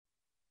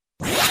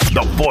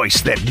The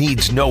voice that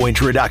needs no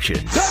introduction.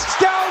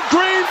 Touchdown,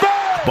 Green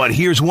Bay! But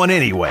here's one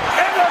anyway.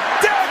 And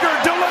a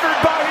dagger delivered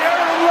by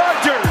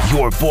Aaron Rodgers!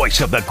 Your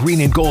voice of the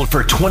green and gold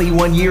for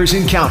 21 years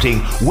and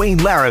counting, Wayne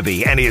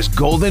Larrivee and his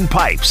Golden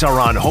Pipes are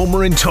on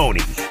Homer and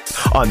Tony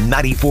on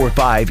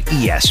 94.5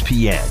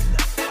 ESPN.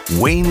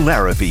 Wayne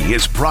Larrivee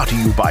is brought to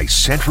you by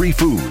Century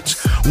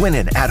Foods. Win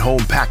an at-home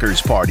Packers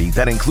party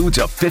that includes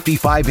a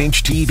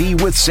 55-inch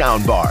TV with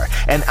soundbar,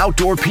 an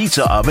outdoor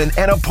pizza oven,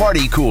 and a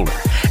party cooler.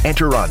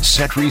 Enter on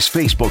Century's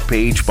Facebook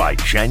page by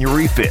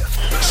January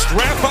 5th.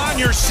 Strap on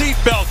your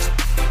seatbelts.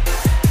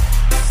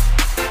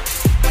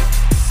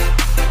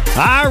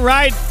 All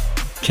right.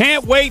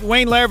 Can't wait.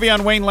 Wayne Larrivee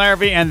on Wayne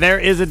Larrivee, and there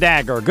is a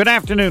dagger. Good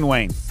afternoon,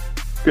 Wayne.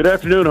 Good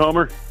afternoon,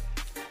 Homer.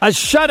 A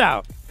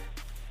shutout.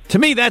 To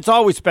me, that's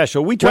always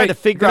special. We try to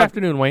figure Good out.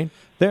 afternoon, Wayne.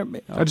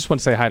 I just want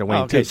to say hi to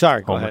Wayne, okay, too.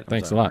 sorry. Go Homer. ahead.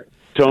 Thanks a lot.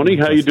 Tony,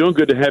 how you doing?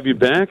 Good to have you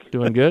back.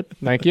 Doing good.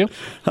 Thank you.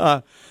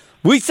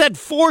 We said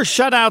 4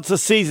 shutouts a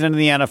season in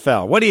the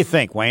NFL. What do you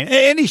think, Wayne?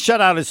 Any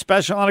shutout is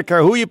special. I don't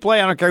care who you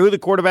play. I don't care who the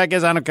quarterback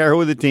is. I don't care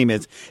who the team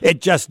is.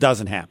 It just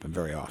doesn't happen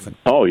very often.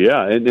 Oh,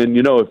 yeah. And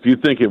you know, if you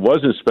think it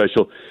wasn't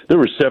special, there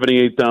were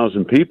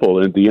 78,000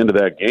 people at the end of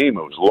that game.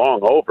 It was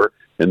long over,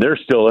 and they're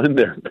still in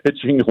there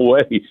pitching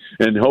away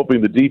and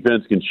hoping the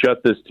defense can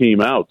shut this team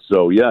out.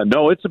 So, yeah,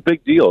 no, it's a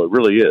big deal. It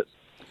really is.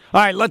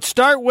 All right, let's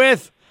start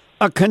with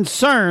a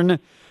concern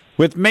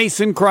with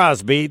Mason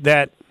Crosby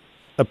that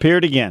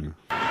appeared again.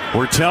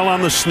 Wertel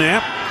on the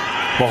snap.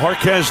 Mahark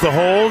has the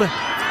hold.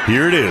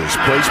 Here it is.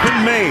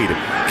 Placement made.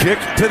 Kick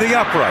to the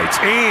uprights.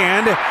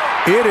 And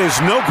it is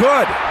no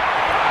good.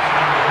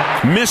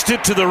 Missed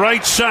it to the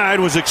right side.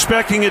 Was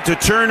expecting it to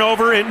turn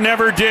over. It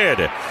never did.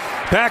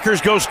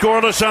 Packers go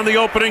scoreless on the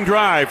opening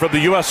drive from the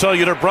U.S.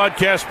 Cellular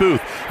broadcast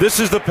booth. This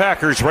is the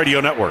Packers Radio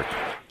Network.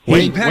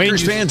 Wayne,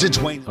 Packers fans, it's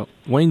Wayne.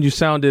 Wayne, you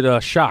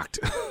sounded shocked.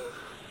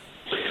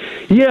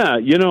 Yeah,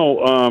 you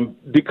know,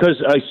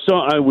 because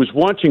I was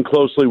watching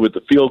closely with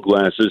the field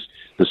glasses,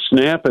 the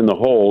snap and the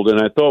hold,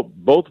 and I thought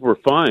both were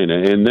fine.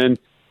 And then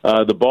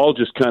the ball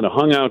just kind of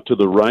hung out to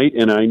the right,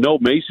 and I know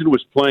Mason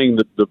was playing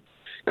the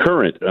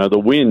current, the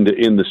wind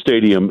in the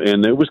stadium,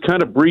 and it was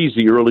kind of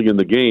breezy early in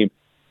the game.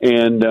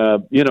 And,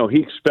 you know,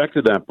 he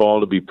expected that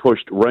ball to be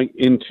pushed right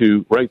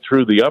through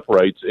the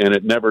uprights, and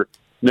it never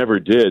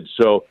did.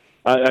 So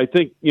I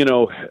think, you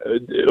know,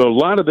 a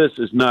lot of this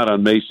is not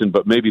on Mason,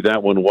 but maybe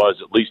that one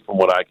was, at least from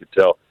what I could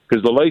tell,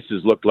 because the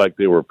laces looked like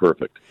they were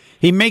perfect.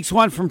 He makes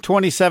one from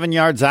 27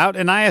 yards out,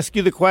 and I ask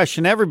you the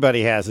question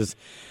everybody has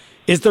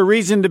is there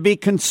reason to be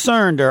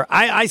concerned? Or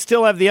I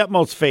still have the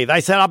utmost faith. I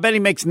said, I'll bet he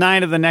makes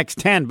 9 of the next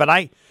 10, but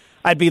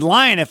I'd be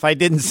lying if I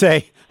didn't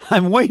say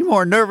I'm way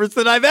more nervous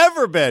than I've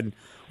ever been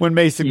when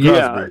Mason Crosby.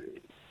 Yeah.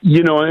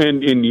 You know,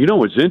 and you know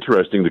what's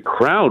interesting? The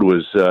crowd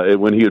was,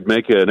 when he would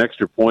make an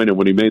extra point and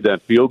when he made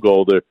that field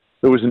goal, there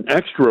was an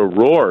extra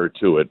roar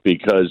to it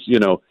because, you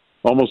know,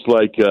 almost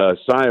like a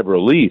sigh of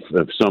relief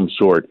of some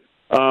sort.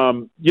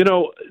 You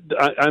know,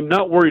 I'm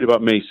not worried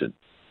about Mason.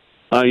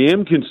 I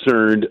am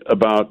concerned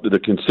about the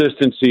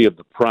consistency of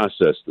the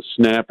process, the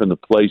snap and the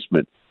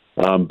placement.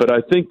 But I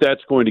think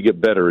that's going to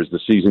get better as the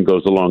season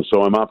goes along,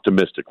 so I'm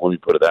optimistic. Let me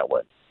put it that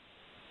way.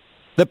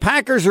 The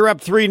Packers are up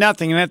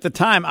 3-0, and at the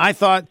time, I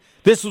thought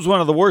this was one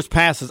of the worst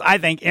passes I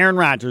think Aaron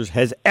Rodgers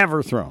has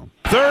ever thrown.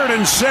 3rd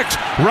and 6.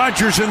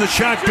 Rodgers in the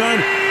shotgun.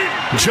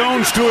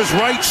 Jones to his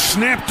right.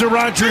 Snap to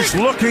Rodgers.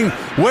 Looking,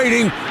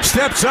 waiting.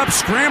 Steps up.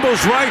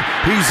 Scrambles right.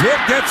 He's hit.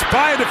 Gets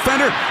by a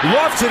defender.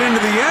 Lofts it into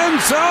the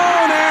end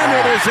zone. And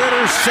it is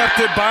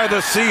intercepted by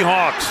the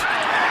Seahawks.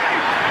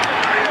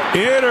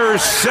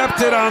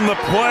 Intercepted on the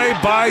play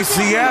by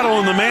Seattle.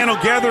 And the man who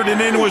gathered it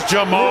in was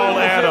Jamal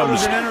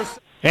Adams.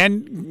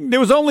 And there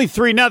was only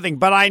 3-0,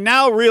 but I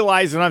now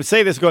realize, and I'm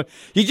saying this going,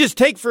 you just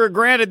take for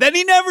granted that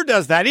he never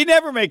does that. He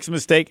never makes a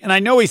mistake. And I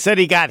know he said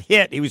he got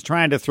hit. He was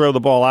trying to throw the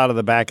ball out of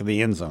the back of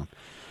the end zone.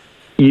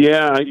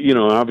 Yeah, you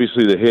know,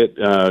 obviously the hit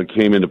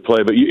came into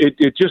play, but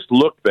it just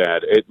looked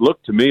bad. It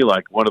looked to me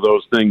like one of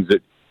those things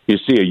that you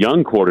see a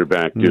young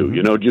quarterback do,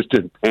 you know, just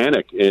in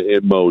panic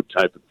mode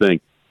type of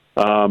thing.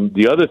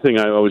 The other thing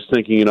I was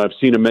thinking, you know, I've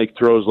seen him make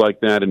throws like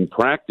that in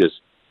practice.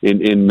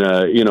 In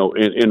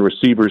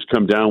receivers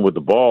come down with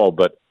the ball,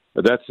 but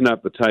that's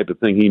not the type of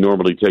thing he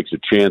normally takes a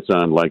chance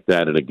on like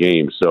that in a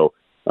game. So,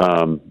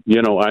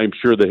 you know, I'm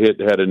sure the hit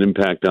had an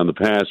impact on the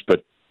pass,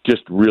 but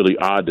just really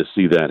odd to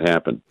see that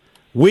happen.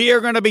 We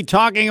are going to be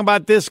talking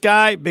about this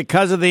guy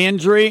because of the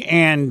injury,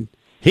 and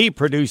he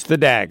produced the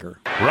dagger.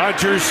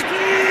 Rodgers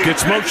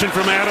gets motion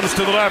from Adams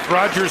to the left.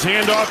 Rodgers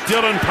handoff.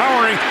 Dillon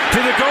powering to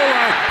the goal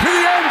line, to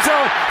the end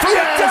zone for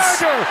the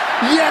dagger.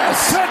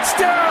 Yes!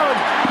 Touchdown!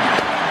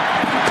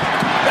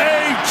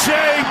 A.J.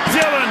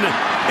 Dillon,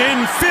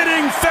 in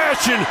fitting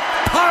fashion,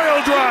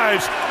 pile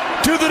drives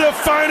to the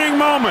defining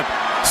moment.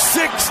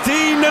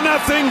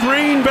 16-0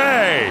 Green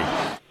Bay.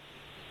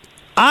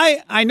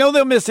 I know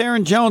they'll miss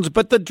Aaron Jones,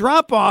 but the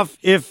drop-off,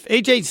 if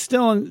A.J.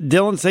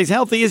 Dillon stays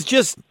healthy, is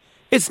just,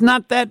 it's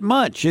not that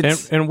much.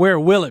 And where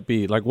will it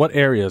be? Like, what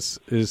areas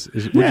would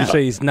you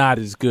say he's not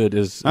as good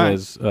as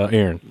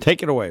Aaron?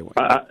 Take it away.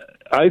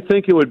 I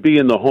think it would be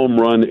in the home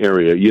run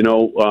area.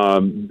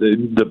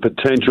 The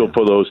potential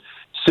for those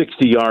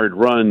 60-yard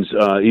runs,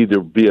 either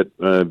be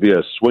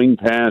a swing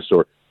pass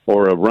or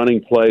a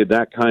running play,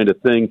 that kind of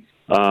thing.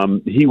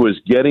 He was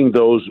getting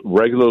those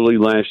regularly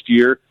last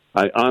year.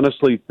 I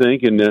honestly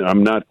think, and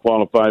I'm not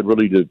qualified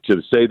really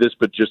to say this,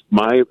 but just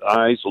my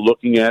eyes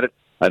looking at it,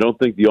 I don't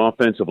think the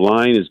offensive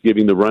line is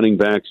giving the running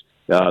backs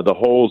the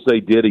holes they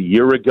did a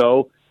year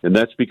ago, and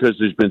that's because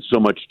there's been so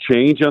much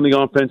change on the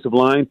offensive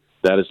line.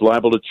 That is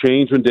liable to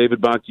change when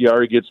David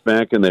Bakhtiari gets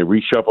back and they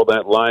reshuffle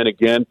that line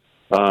again.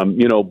 And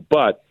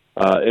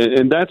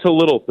that's a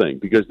little thing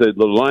because the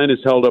line is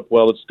held up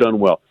well, it's done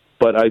well.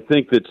 But I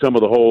think that some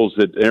of the holes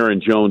that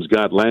Aaron Jones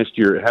got last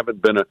year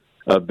haven't been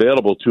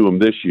available to him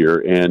this year,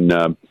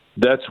 and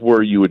that's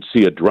where you would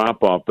see a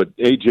drop-off. But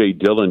A.J.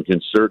 Dillon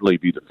can certainly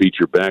be the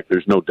feature back.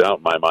 There's no doubt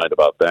in my mind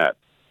about that.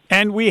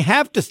 And we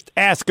have to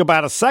ask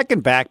about a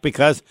second back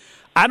because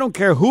I don't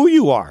care who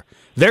you are.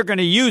 They're going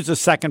to use a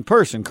second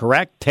person,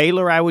 correct?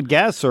 Taylor, I would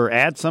guess, or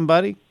add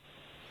somebody?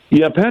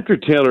 Yeah,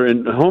 Patrick Taylor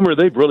and Homer,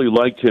 they've really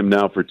liked him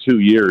now for 2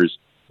 years,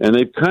 and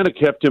they've kind of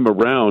kept him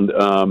around,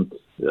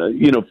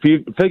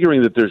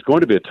 figuring that there's going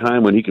to be a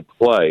time when he could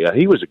play.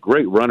 He was a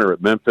great runner at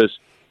Memphis,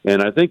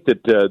 and I think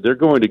that they're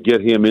going to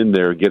get him in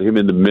there, get him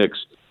in the mix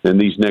in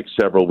these next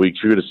several weeks.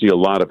 You're going to see a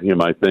lot of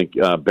him, I think,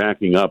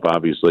 backing up,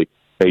 obviously,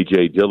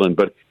 A.J. Dillon.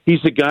 But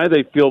he's a guy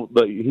they feel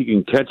that he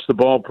can catch the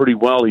ball pretty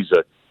well. He's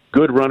a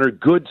good runner,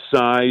 good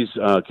size,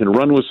 can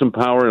run with some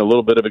power and a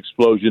little bit of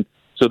explosion.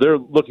 So they're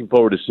looking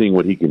forward to seeing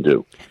what he can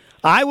do.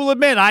 I will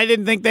admit, I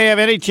didn't think they have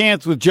any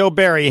chance with Joe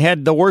Barry. He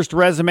had the worst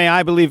resume,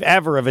 I believe,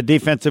 ever of a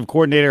defensive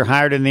coordinator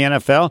hired in the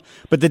NFL.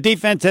 But the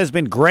defense has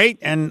been great,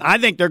 and I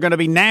think there are going to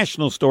be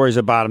national stories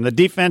about him. The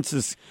defense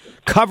is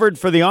covered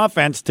for the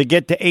offense to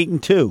get to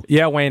 8-2.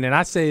 Yeah, Wayne, and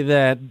I say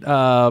that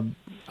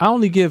I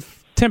only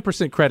give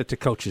 10% credit to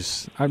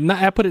coaches.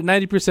 I put it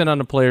 90% on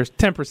the players,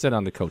 10%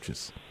 on the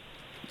coaches.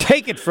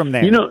 Take it from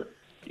there.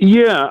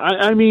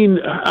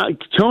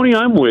 Tony,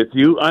 I'm with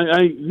you.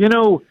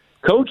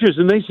 Coaches,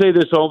 and they say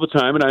this all the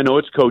time, and I know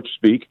it's coach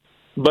speak,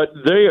 but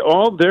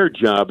all their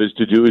job is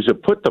to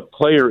put the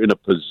player in a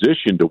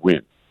position to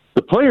win.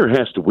 The player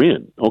has to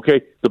win,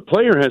 okay? The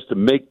player has to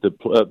make the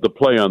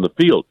play on the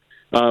field.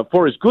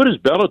 For as good as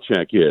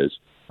Belichick is,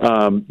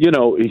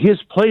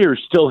 his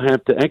players still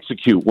have to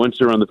execute once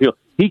they're on the field.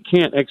 He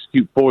can't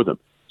execute for them.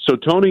 So,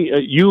 Tony,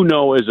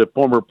 as a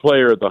former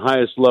player at the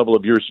highest level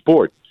of your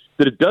sport,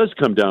 that it does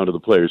come down to the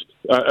players.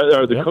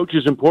 Are the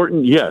coaches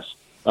important? Yes.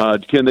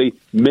 Can they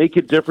make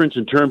a difference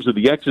in terms of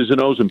the X's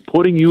and O's and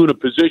putting you in a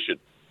position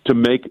to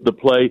make the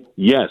play?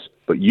 Yes.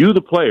 But you,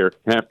 the player,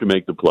 have to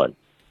make the play.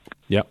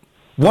 Yep.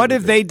 What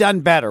have they done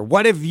better?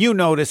 What have you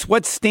noticed?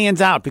 What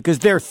stands out? Because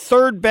they're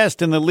third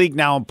best in the league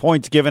now in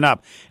points given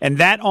up. And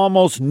that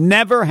almost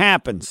never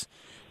happens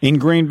in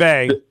Green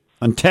Bay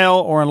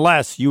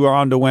unless you are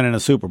on to win in a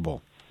Super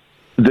Bowl.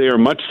 They are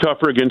much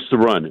tougher against the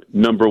run,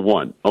 number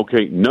one.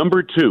 Okay,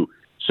 number two,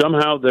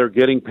 somehow they're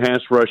getting pass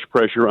rush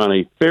pressure on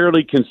a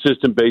fairly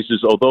consistent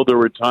basis, although there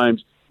were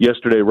times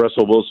yesterday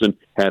Russell Wilson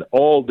had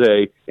all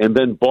day and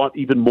then bought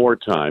even more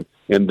time.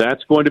 And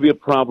that's going to be a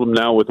problem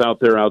now without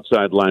their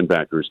outside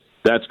linebackers.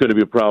 That's going to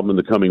be a problem in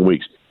the coming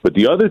weeks. But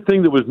the other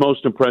thing that was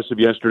most impressive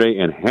yesterday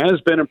and has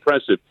been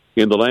impressive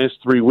in the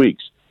last 3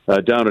 weeks,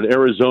 down at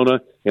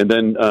Arizona and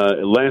then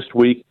last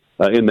week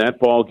in that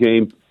ball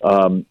game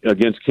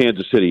against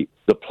Kansas City,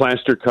 the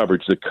plaster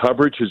coverage. The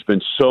coverage has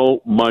been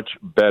so much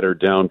better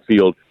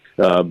downfield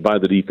by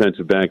the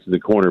defensive backs and the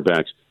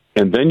cornerbacks.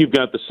 And then you've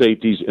got the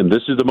safeties, and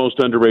this is the most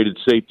underrated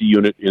safety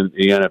unit in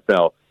the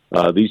NFL.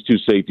 These two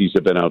safeties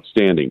have been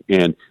outstanding,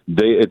 and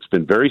it's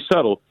been very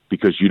subtle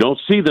because you don't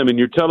see them in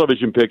your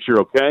television picture,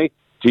 okay?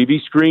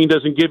 TV screen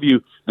doesn't give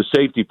you the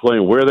safety play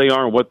and where they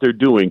are and what they're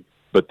doing,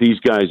 but these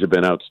guys have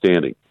been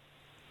outstanding.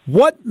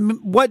 What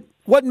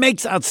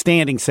makes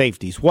outstanding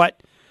safeties?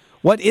 What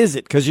is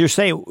it? Because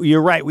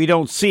you're right, we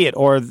don't see it,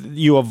 or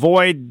you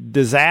avoid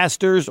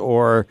disasters,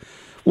 or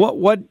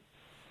what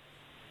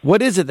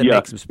is it that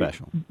makes them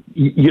special?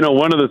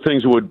 One of the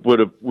things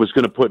that was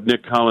going to put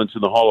Nick Collins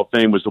in the Hall of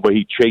Fame was the way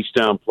he chased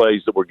down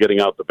plays that were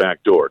getting out the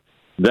back door.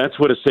 That's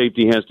what a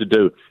safety has to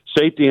do.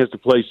 Safety has to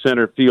play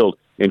center field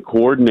and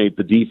coordinate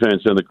the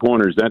defense and the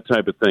corners, that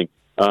type of thing.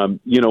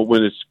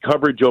 When it's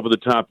coverage over the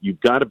top,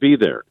 you've got to be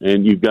there,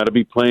 and you've got to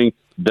be playing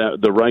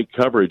the right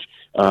coverage.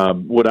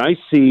 What I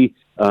see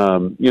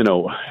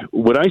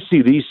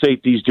these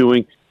safeties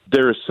doing,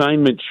 they're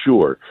assignment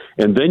sure.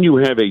 And then you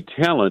have a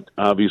talent,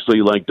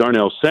 obviously, like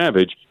Darnell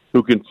Savage,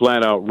 who can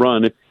flat out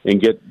run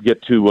and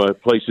get to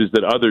places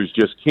that others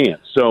just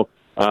can't. So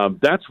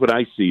that's what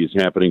I see is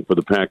happening for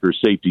the Packers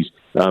safeties.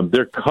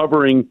 They're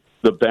covering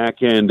the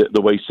back end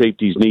the way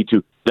safeties need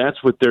to.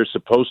 That's what they're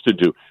supposed to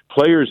do.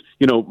 Players,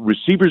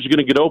 receivers are going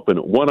to get open,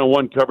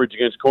 one-on-one coverage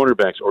against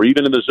cornerbacks, or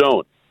even in the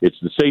zone. It's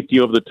the safety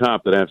over the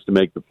top that has to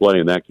make the play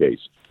in that case.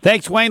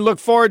 Thanks, Wayne. Look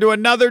forward to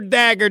another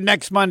Dagger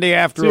next Monday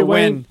after a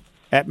win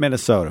at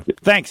Minnesota.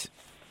 Thanks.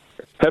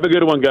 Have a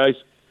good one, guys.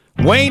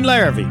 Wayne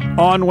Larrivee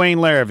on Wayne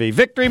Larrivee.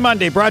 Victory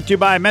Monday brought to you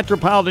by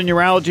Metropolitan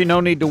Urology. No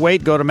need to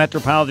wait. Go to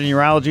Metropolitan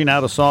Urology now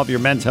to solve your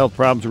men's health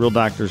problems. Real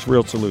doctors,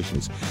 real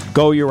solutions.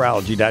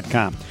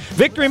 GoUrology.com.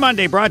 Victory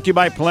Monday brought to you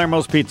by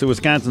Palermo's Pizza,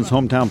 Wisconsin's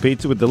hometown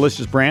pizza with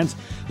delicious brands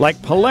like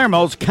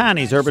Palermo's,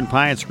 Connie's, Urban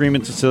Pie, and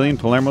Screamin' Sicilian.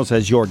 Palermo's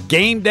has your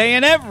game day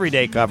and every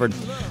day covered.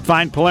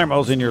 Find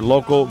Palermo's in your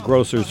local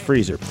grocer's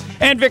freezer.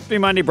 And Victory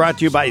Monday brought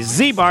to you by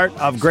Z-Bart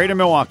of Greater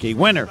Milwaukee.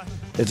 Winner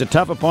is a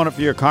tough opponent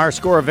for your car.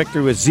 Score a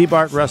victory with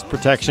Z-Bart Rust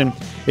Protection.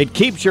 It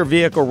keeps your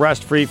vehicle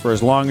rust-free for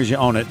as long as you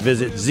own it.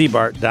 Visit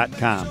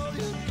zbart.com.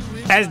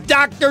 As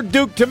Dr.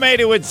 Duke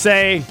Tomato would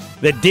say,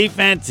 the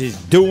defense is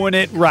doing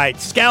it right.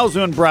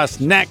 Scalzo and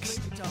Brust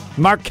next.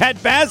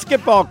 Marquette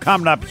basketball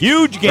coming up.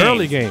 Huge game.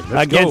 Early game.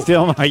 Let's against go.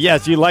 Illinois.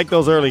 Yes, you like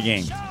those early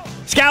games.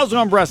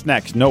 Scalzo and Brust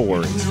next. No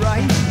worries.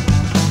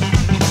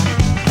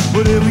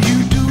 Whatever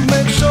you do,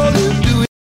 make sure you